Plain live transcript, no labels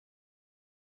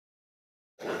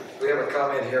We have a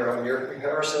comment here on your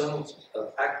comparison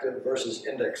of active versus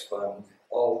index fund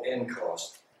all-in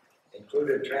cost.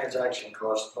 Included transaction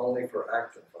costs only for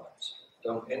active funds.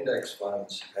 Don't index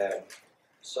funds have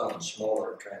some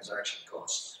smaller transaction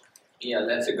costs? Yeah,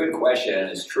 that's a good question,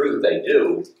 and it's true that they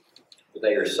do, but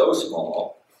they are so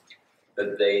small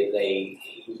that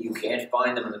you can't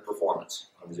find them in the performance.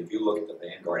 Because if you look at the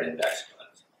Vanguard index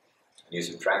funds, and you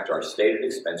subtract our stated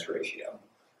expense ratio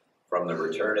from the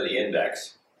return of the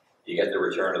index, you get the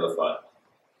return of the fund.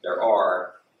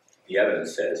 The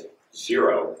evidence says,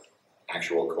 0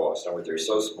 actual cost. In other words, they're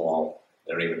so small,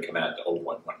 they don't even come out to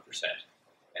 0.1%.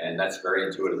 And that's very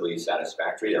intuitively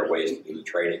satisfactory. There are ways to do the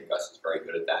trading. Gus is very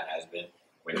good at that, has been.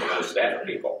 We have a staff of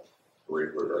people who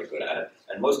are very good at it.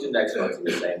 And most index funds are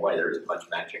the same way. There isn't much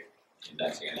magic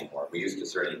indexing anymore. We used to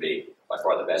certainly be by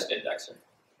far the best indexer.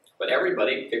 But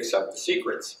everybody picks up the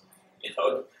secrets. You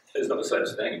know, there's no such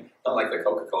thing. Not like the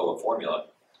Coca-Cola formula,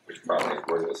 which probably is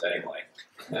worthless anyway.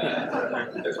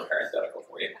 There's a parenthetical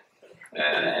for you.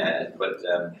 But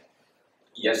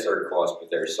yes, there are costs, but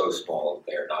they're so small that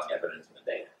they are not yet